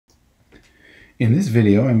In this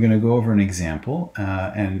video, I'm going to go over an example,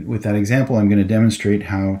 and with that example, I'm going to demonstrate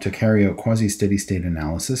how to carry out quasi-steady state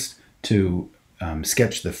analysis to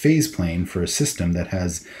sketch the phase plane for a system that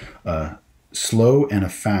has a slow and a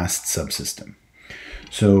fast subsystem.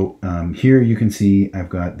 So here you can see I've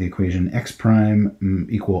got the equation x prime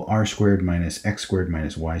equal r squared minus x squared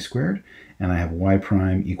minus y squared, and I have y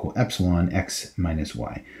prime equal epsilon x minus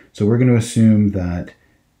y. So we're going to assume that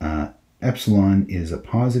epsilon is a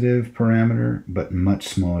positive parameter, but much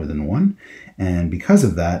smaller than 1. And because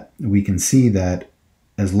of that, we can see that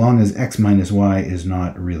as long as x minus y is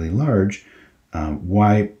not really large,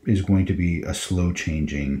 y is going to be a slow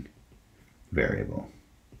changing variable.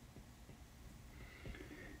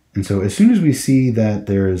 And so as soon as we see that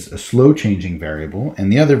there is a slow changing variable,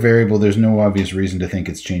 and the other variable, there's no obvious reason to think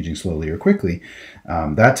it's changing slowly or quickly,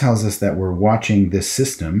 that tells us that we're watching this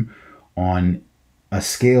system on a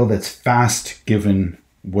scale that's fast given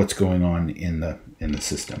what's going on in the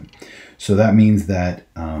system. So that means that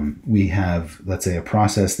we have, let's say, a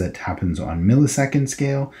process that happens on millisecond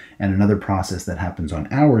scale and another process that happens on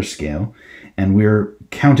hour scale, and we're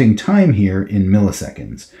counting time here in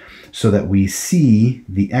milliseconds so that we see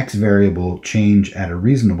the x variable change at a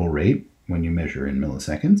reasonable rate when you measure in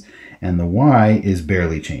milliseconds, and the y is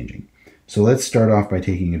barely changing. So let's start off by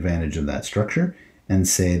taking advantage of that structure and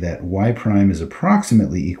say that y prime is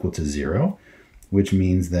approximately equal to 0, which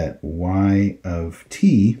means that y of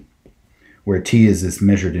t, where t is this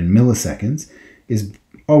measured in milliseconds, is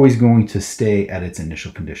always going to stay at its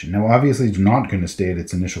initial condition. Now obviously it's not going to stay at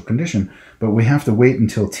its initial condition, but we have to wait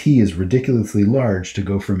until t is ridiculously large to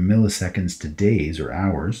go from milliseconds to days or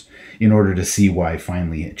hours in order to see y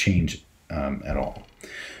finally change at all.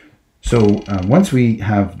 So once we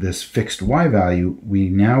have this fixed y value, we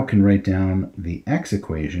now can write down the x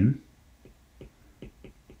equation,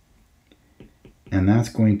 and that's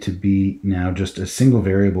going to be now just a single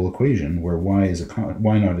variable equation where y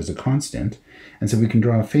naught is a constant, and so we can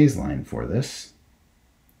draw a phase line for this.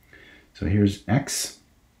 So here's x,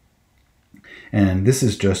 and this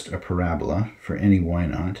is just a parabola. For any y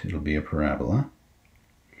naught, it'll be a parabola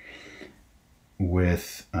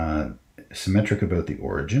with symmetric about the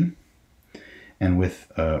origin, and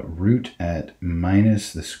with a root at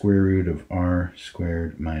minus the square root of r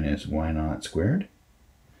squared minus y naught squared,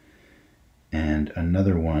 and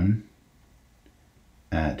another one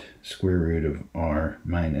at square root of r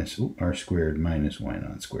minus r squared minus y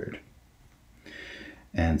naught squared.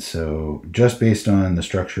 And so just based on the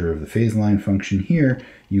structure of the phase line function here,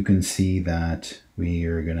 you can see that we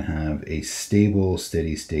are going to have a stable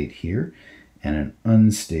steady state here and an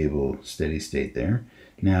unstable steady state there.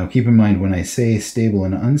 Now keep in mind, when I say stable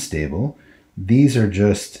and unstable, these are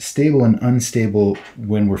just stable and unstable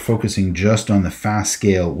when we're focusing just on the fast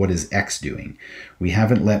scale. What is x doing? We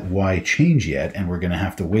haven't let y change yet, and we're going to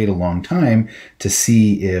have to wait a long time to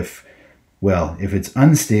see if, well, if it's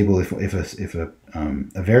unstable, if a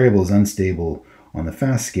variable is unstable on the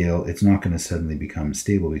fast scale, it's not going to suddenly become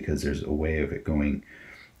stable because there's a way of it going,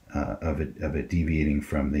 of it deviating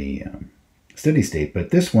from the steady state.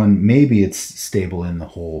 But this one, maybe it's stable in the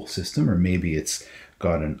whole system, or maybe it's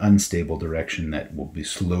got an unstable direction that will be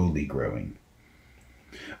slowly growing.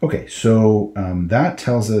 Okay, so that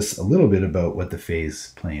tells us a little bit about what the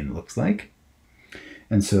phase plane looks like.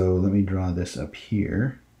 And so let me draw this up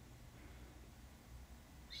here.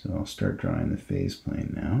 So I'll start drawing the phase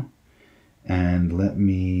plane now. And let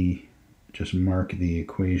me just mark the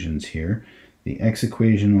equations here. The x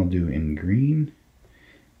equation I'll do in green,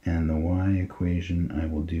 and the y equation I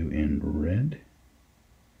will do in red.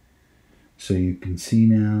 So you can see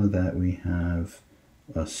now that we have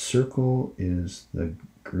a circle is the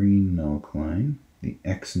green null line, the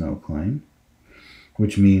x null line,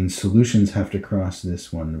 which means solutions have to cross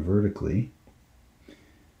this one vertically,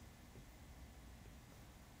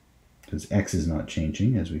 because x is not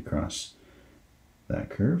changing as we cross that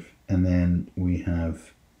curve. And then we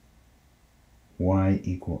have y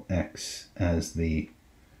equal x as the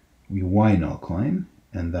y null line,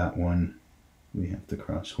 and that one we have to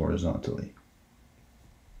cross horizontally.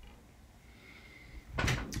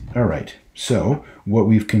 All right, so what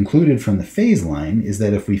we've concluded from the phase line is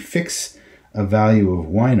that if we fix a value of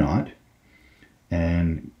y naught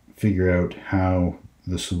and figure out how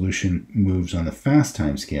the solution moves on the fast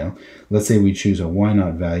time scale, let's say we choose a y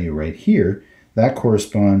naught value right here, that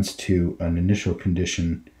corresponds to an initial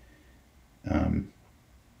condition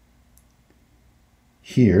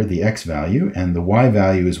here, the x value, and the y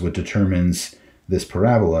value is what determines this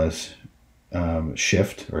parabola's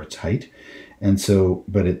shift or its height. And so,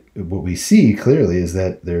 but what we see clearly is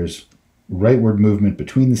that there's rightward movement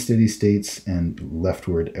between the steady states and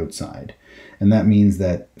leftward outside. And that means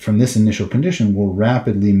that from this initial condition, we'll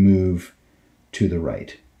rapidly move to the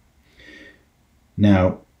right.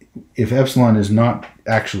 Now, if epsilon is not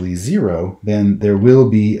actually 0, then there will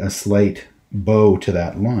be a slight bow to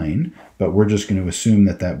that line, but we're just going to assume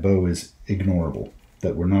that that bow is ignorable,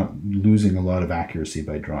 that we're not losing a lot of accuracy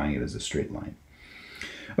by drawing it as a straight line.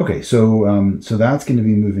 Okay, so that's going to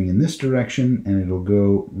be moving in this direction, and it'll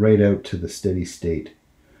go right out to the steady state.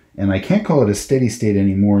 And I can't call it a steady state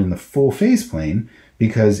anymore in the full phase plane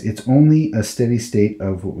because it's only a steady state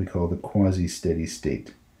of what we call the quasi-steady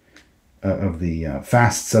state of the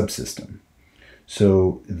fast subsystem.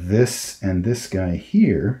 So this and this guy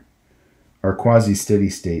here are quasi-steady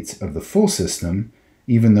states of the full system,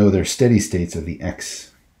 even though they're steady states of the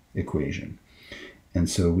x equation. And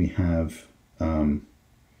so we have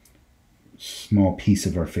small piece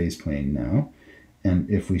of our phase plane now. And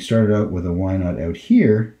if we started out with a y-naught out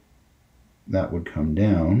here, that would come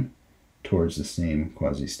down towards the same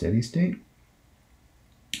quasi-steady state.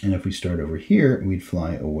 And if we start over here, we'd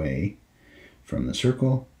fly away from the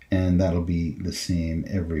circle, and that'll be the same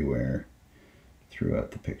everywhere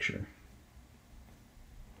throughout the picture.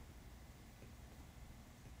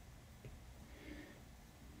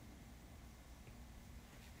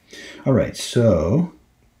 All right, so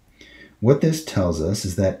what this tells us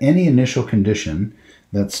is that any initial condition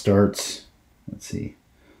that starts, let's see,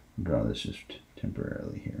 I'll draw this just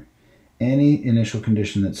temporarily here. Any initial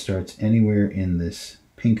condition that starts anywhere in this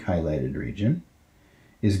pink highlighted region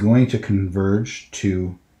is going to converge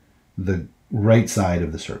to the right side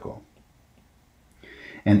of the circle.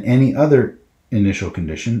 And any other initial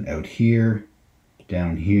condition out here,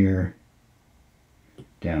 down here,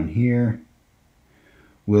 down here,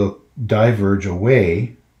 will diverge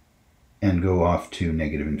away and go off to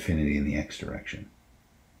negative infinity in the x direction.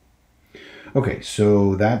 Okay,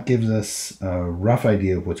 so that gives us a rough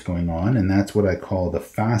idea of what's going on, and that's what I call the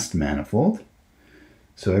fast manifold.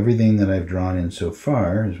 So everything that I've drawn in so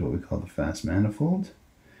far is what we call the fast manifold.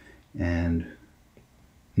 And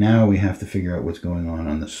now we have to figure out what's going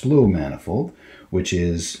on the slow manifold, which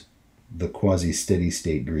is the quasi-steady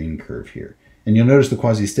state green curve here. And you'll notice the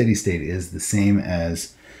quasi-steady state is the same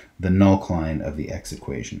as the null line of the x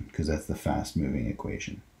equation, because that's the fast moving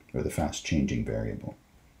equation, or the fast changing variable.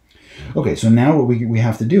 Okay, so now what we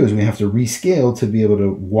have to do is we have to rescale to be able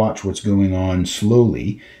to watch what's going on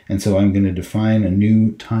slowly. And so I'm going to define a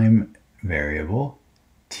new time variable,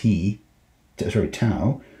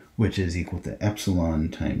 tau, which is equal to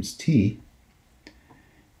epsilon times t.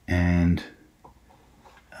 And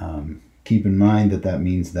keep in mind that that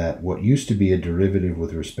means that what used to be a derivative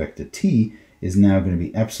with respect to t is now going to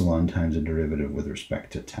be epsilon times a derivative with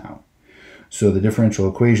respect to tau. So the differential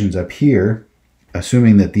equations up here,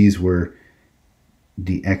 assuming that these were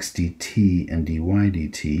dx dt and dy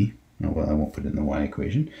dt, well, I won't put it in the y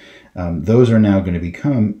equation, those are now going to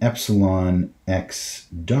become epsilon x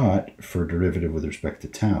dot for derivative with respect to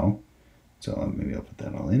tau. So maybe I'll put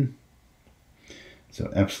that all in.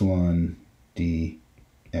 So epsilon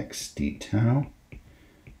dx d tau,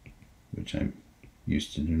 which I'm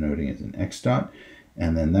used to denoting as an x dot,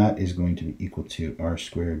 and then that is going to be equal to r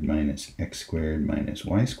squared minus x squared minus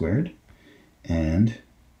y squared, and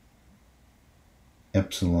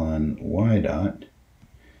epsilon y dot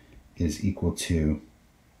is equal to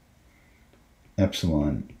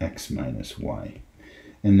epsilon x minus y.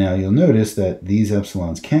 And now you'll notice that these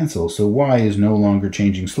epsilons cancel, so y is no longer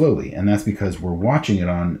changing slowly, and that's because we're watching it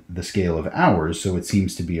on the scale of hours, so it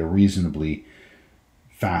seems to be a reasonably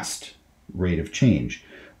fast rate of change.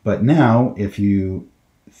 But now, if you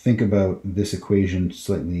think about this equation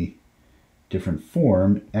slightly different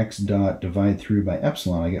form, x dot divide through by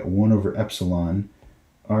epsilon, I get 1 over epsilon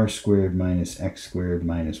r squared minus x squared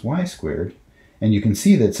minus y squared. And you can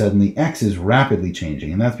see that suddenly x is rapidly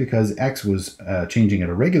changing. And that's because x was changing at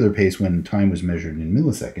a regular pace when time was measured in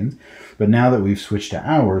milliseconds. But now that we've switched to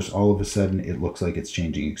hours, all of a sudden it looks like it's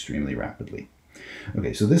changing extremely rapidly.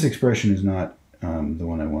 Okay, so this expression is not the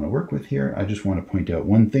one I want to work with here. I just want to point out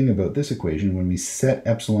one thing about this equation. When we set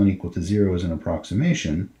epsilon equal to 0 as an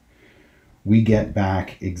approximation, we get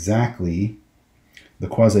back exactly the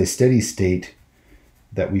quasi-steady state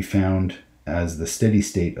that we found as the steady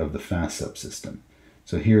state of the fast subsystem.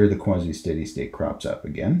 So here the quasi-steady state crops up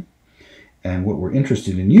again. And what we're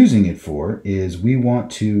interested in using it for is we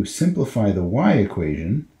want to simplify the y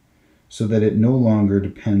equation so that it no longer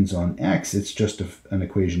depends on x, it's just an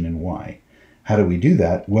equation in y. How do we do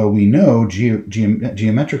that? Well, we know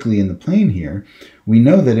geometrically in the plane here, we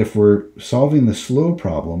know that if we're solving the slow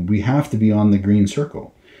problem, we have to be on the green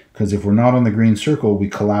circle. because if we're not on the green circle, we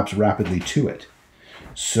collapse rapidly to it.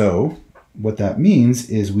 So what that means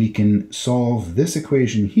is we can solve this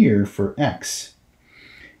equation here for x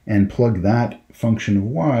and plug that function of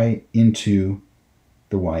y into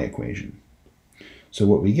the y equation. So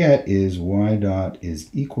what we get is y dot is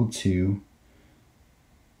equal to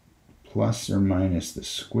plus or minus the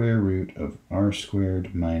square root of r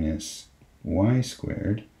squared minus y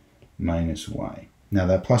squared minus y. Now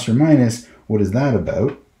that plus or minus, what is that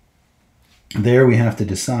about? There we have to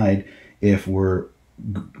decide if we're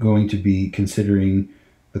going to be considering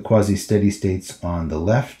the quasi-steady states on the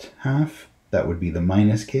left half, that would be the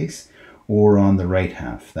minus case, or on the right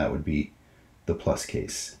half, that would be the plus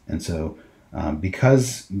case. And so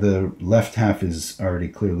because the left half is already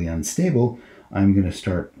clearly unstable, I'm going to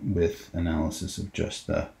start with analysis of just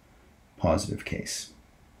the positive case.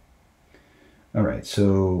 All right,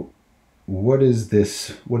 so what does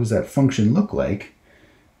that function look like?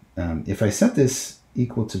 If I set this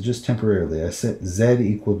equal to just temporarily, I set z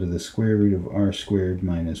equal to the square root of r squared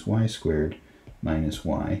minus y squared minus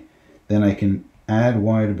y, then I can add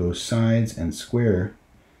y to both sides and square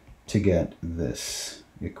to get this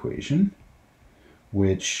equation,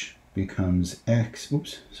 which becomes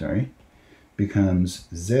becomes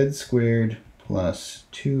z squared plus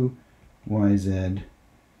 2yz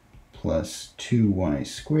plus 2y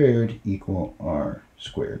squared equal r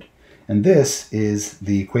squared. And this is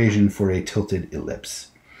the equation for a tilted ellipse.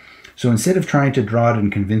 So instead of trying to draw it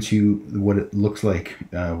and convince you what it looks like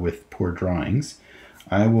with poor drawings,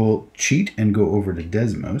 I will cheat and go over to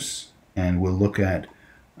Desmos, and we'll look at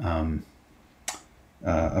a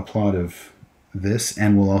plot of this,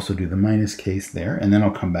 and we'll also do the minus case there, and then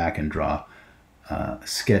I'll come back and draw a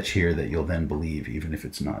sketch here that you'll then believe, even if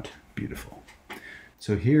it's not beautiful.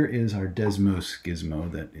 So here is our Desmos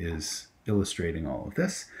gizmo that is illustrating all of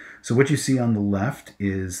this. So what you see on the left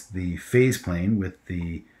is the phase plane with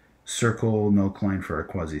the circle nullcline for our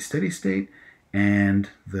quasi-steady state, and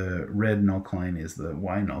the red nullcline is the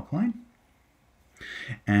y nullcline.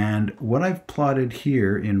 And what I've plotted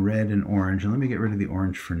here in red and orange, and let me get rid of the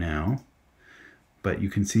orange for now, but you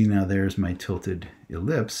can see now there's my tilted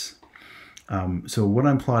ellipse. So what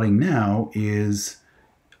I'm plotting now is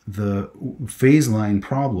the phase line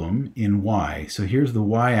problem in y. So here's the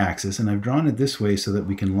y-axis, and I've drawn it this way so that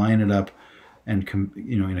we can line it up and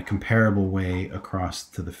in a comparable way across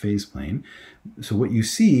to the phase plane. So what you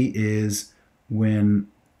see is when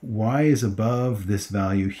y is above this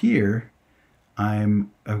value here, I've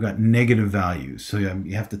got negative values. So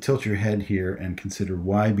you have to tilt your head here and consider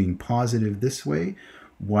y being positive this way.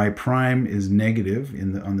 Y prime is negative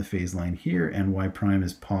on the phase line here, and y prime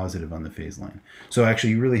is positive on the phase line. So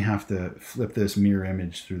actually you really have to flip this mirror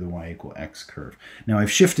image through the y equal x curve. Now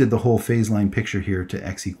I've shifted the whole phase line picture here to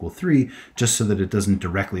x equal 3 just so that it doesn't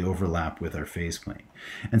directly overlap with our phase plane.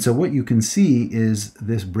 And so what you can see is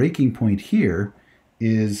this breaking point here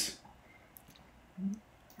is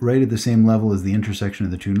right at the same level as the intersection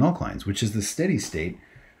of the two nullclines, which is the steady state,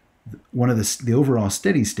 one of the overall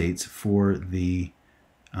steady states for the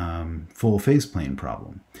full phase plane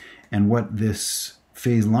problem. And what this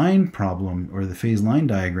phase line problem, or the phase line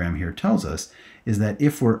diagram here, tells us is that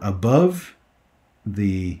if we're above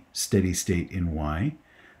the steady state in y,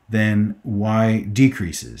 then y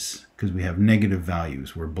decreases because we have negative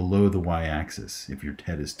values. We're below the y-axis if your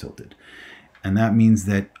head is tilted. And that means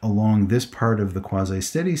that along this part of the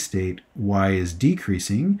quasi-steady state, y is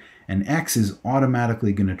decreasing, and x is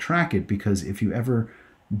automatically going to track it, because if you ever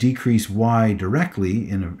decrease y directly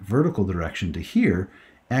in a vertical direction to here,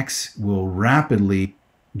 x will rapidly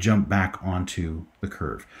jump back onto the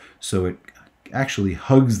curve. So it actually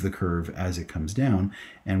hugs the curve as it comes down,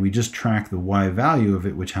 and we just track the y value of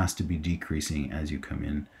it, which has to be decreasing as you come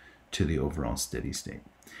in to the overall steady state.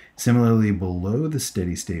 Similarly, below the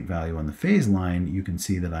steady state value on the phase line, you can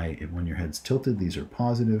see that when your head's tilted, these are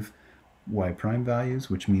positive y prime values,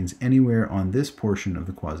 which means anywhere on this portion of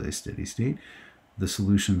the quasi-steady state, the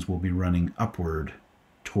solutions will be running upward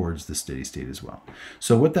towards the steady state as well.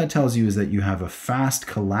 So what that tells you is that you have a fast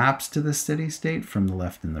collapse to the steady state from the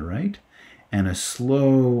left and the right, and a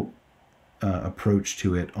slow approach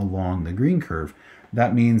to it along the green curve.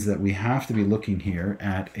 That means that we have to be looking here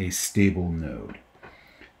at a stable node.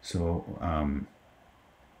 So,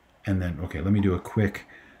 and then, okay, let me do a quick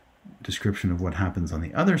description of what happens on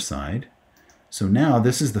the other side. So now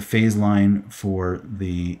this is the phase line for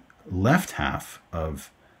the left half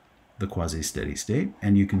of the quasi-steady state,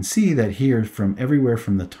 and you can see that here, from everywhere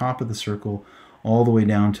from the top of the circle all the way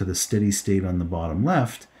down to the steady state on the bottom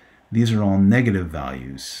left, these are all negative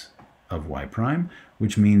values of y prime,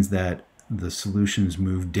 which means that the solutions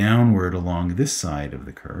move downward along this side of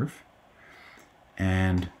the curve.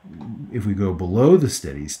 And if we go below the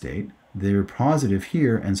steady state, they're positive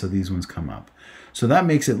here, and so these ones come up. So that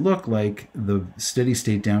makes it look like the steady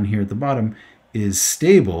state down here at the bottom is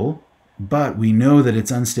stable, but we know that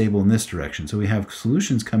it's unstable in this direction. So we have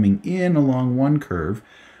solutions coming in along one curve,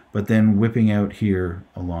 but then whipping out here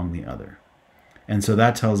along the other. And so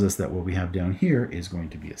that tells us that what we have down here is going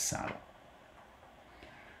to be a saddle.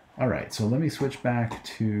 All right, so let me switch back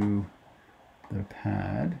to the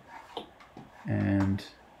pad and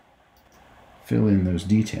fill in those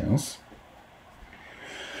details.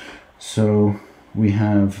 So we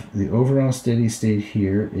have the overall steady state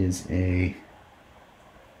here is a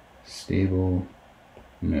stable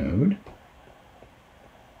node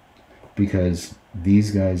because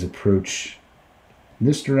these guys approach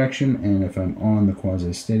this direction, and if I'm on the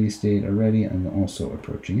quasi-steady state already, I'm also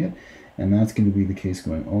approaching it, and that's going to be the case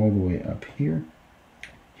going all the way up here.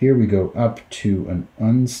 Here we go up to an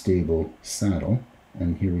unstable saddle,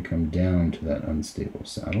 and here we come down to that unstable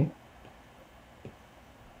saddle.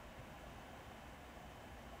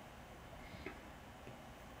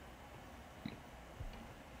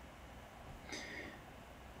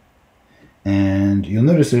 And you'll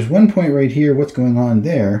notice there's one point right here. What's going on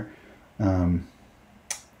there?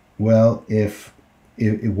 Well, if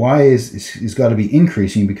y is got to be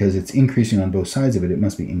increasing because it's increasing on both sides of it, it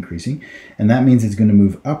must be increasing. And that means it's going to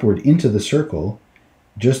move upward into the circle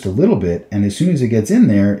just a little bit. And as soon as it gets in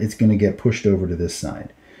there, it's going to get pushed over to this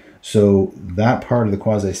side. So that part of the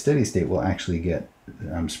quasi-steady state will actually get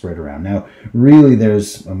spread around. Now, really,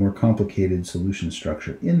 there's a more complicated solution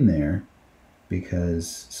structure in there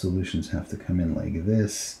because solutions have to come in like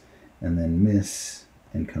this and then miss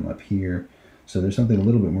and come up here. So there's something a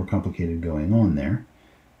little bit more complicated going on there,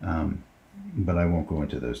 but I won't go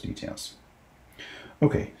into those details.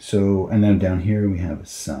 Okay, so, and then down here we have a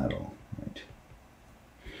saddle, right?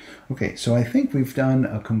 Okay, so I think we've done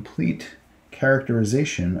a complete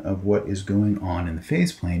characterization of what is going on in the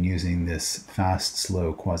phase plane using this fast,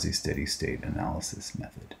 slow, quasi-steady state analysis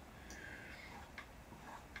method.